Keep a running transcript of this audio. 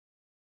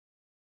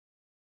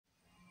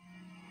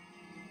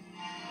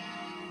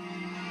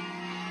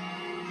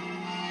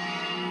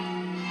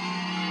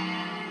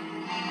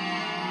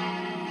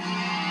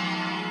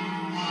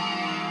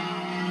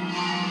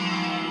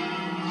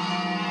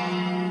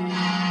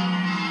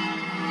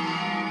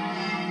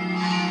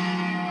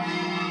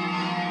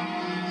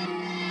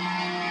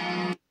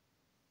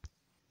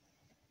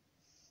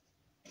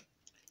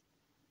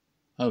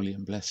Holy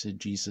and blessed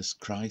Jesus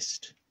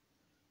Christ,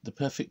 the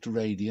perfect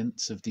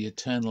radiance of the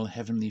eternal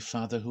Heavenly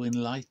Father who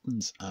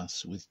enlightens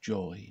us with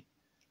joy.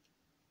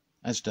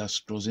 As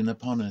dusk draws in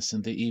upon us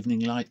and the evening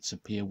lights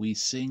appear, we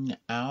sing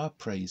our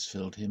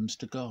praise-filled hymns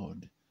to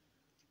God,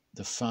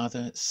 the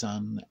Father,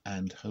 Son,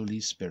 and Holy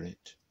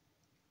Spirit.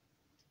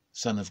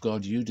 Son of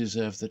God, you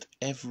deserve that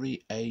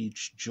every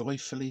age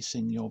joyfully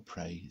sing your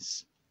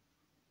praise,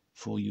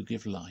 for you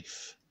give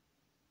life,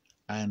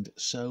 and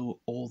so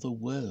all the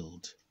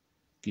world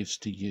gives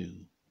to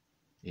you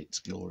its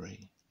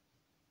glory.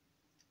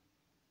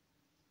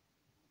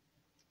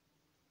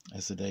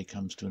 As the day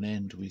comes to an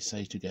end, we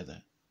say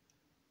together,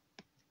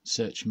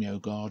 Search me, O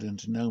God,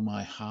 and know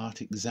my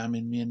heart.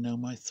 Examine me and know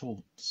my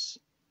thoughts.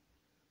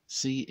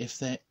 See if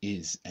there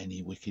is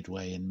any wicked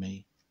way in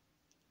me,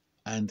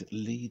 and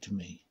lead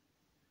me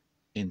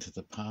into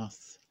the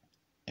path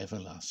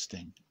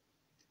everlasting.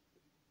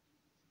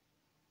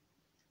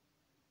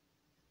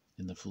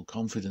 In the full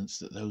confidence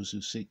that those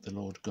who seek the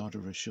Lord God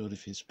are assured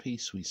of his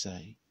peace, we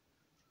say,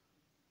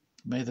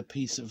 May the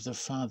peace of the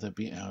Father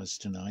be ours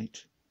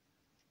tonight.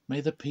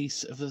 May the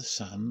peace of the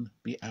Son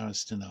be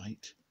ours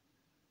tonight.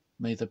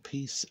 May the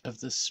peace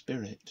of the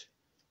Spirit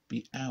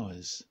be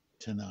ours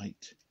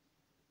tonight.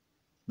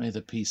 May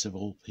the peace of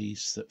all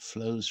peace that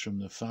flows from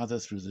the Father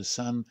through the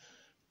Son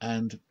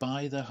and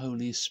by the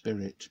Holy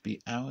Spirit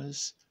be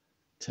ours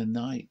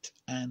tonight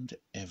and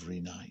every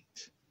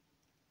night.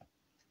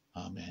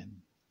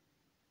 Amen.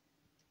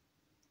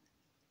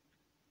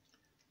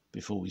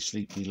 Before we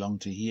sleep, we long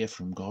to hear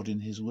from God in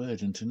his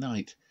word, and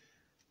tonight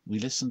we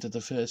listen to the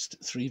first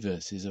 3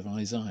 verses of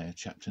Isaiah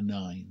chapter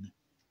 9.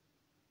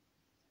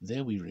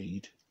 There we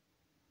read,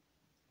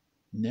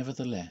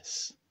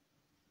 Nevertheless,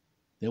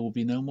 there will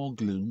be no more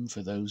gloom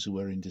for those who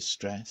are in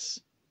distress.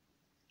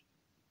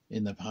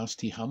 In the past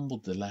he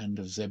humbled the land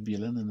of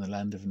Zebulun and the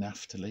land of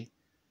Naphtali,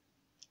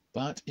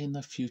 but in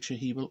the future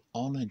he will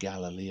honor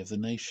Galilee of the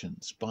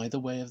nations by the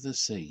way of the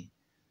sea,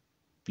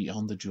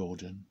 beyond the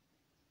Jordan.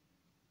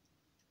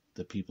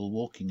 The people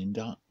walking in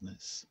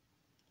darkness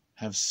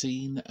have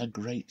seen a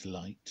great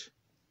light.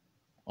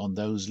 On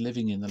those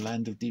living in the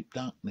land of deep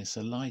darkness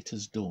a light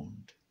has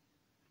dawned.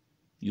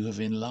 You have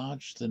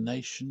enlarged the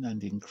nation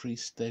and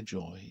increased their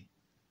joy.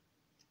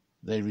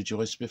 They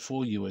rejoice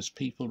before you as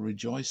people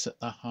rejoice at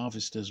the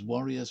harvest, as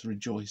warriors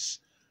rejoice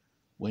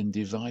when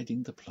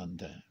dividing the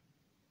plunder.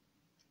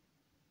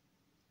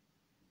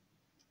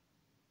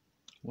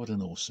 What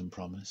an awesome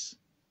promise.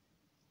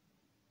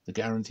 The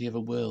guarantee of a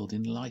world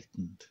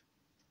enlightened,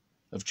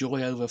 of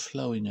joy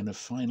overflowing, and a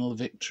final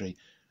victory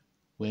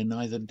where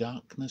neither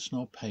darkness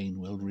nor pain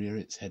will rear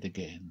its head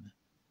again.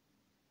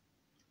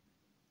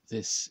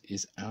 This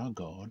is our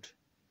God.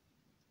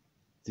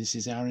 This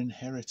is our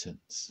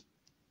inheritance.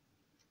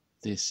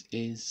 This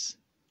is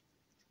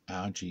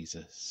our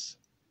Jesus.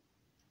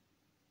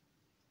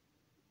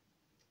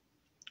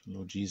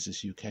 Lord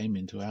Jesus, you came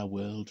into our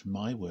world,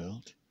 my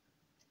world,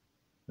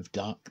 of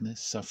darkness,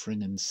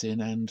 suffering and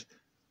sin, and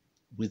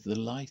with the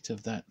light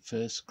of that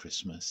first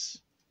Christmas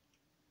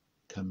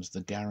comes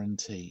the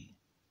guarantee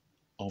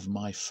of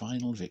my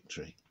final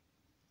victory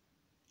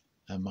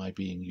and my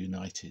being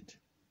united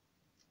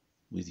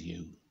with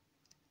you.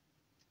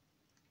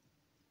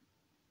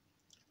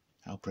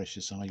 How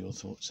precious are your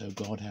thoughts, O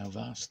God, how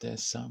vast their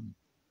sum.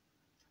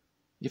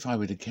 If I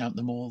were to count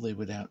them all, they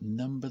would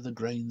outnumber the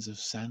grains of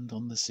sand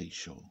on the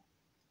seashore.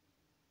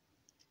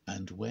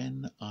 And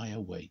when I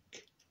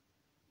awake,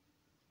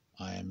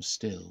 I am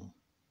still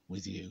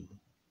with you.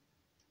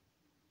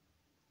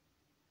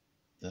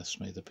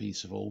 Thus may the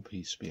peace of all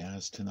peace be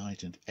ours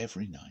tonight and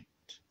every night.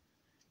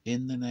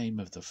 In the name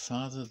of the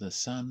Father, the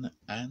Son,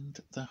 and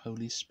the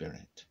Holy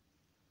Spirit.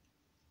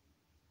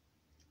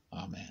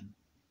 Amen.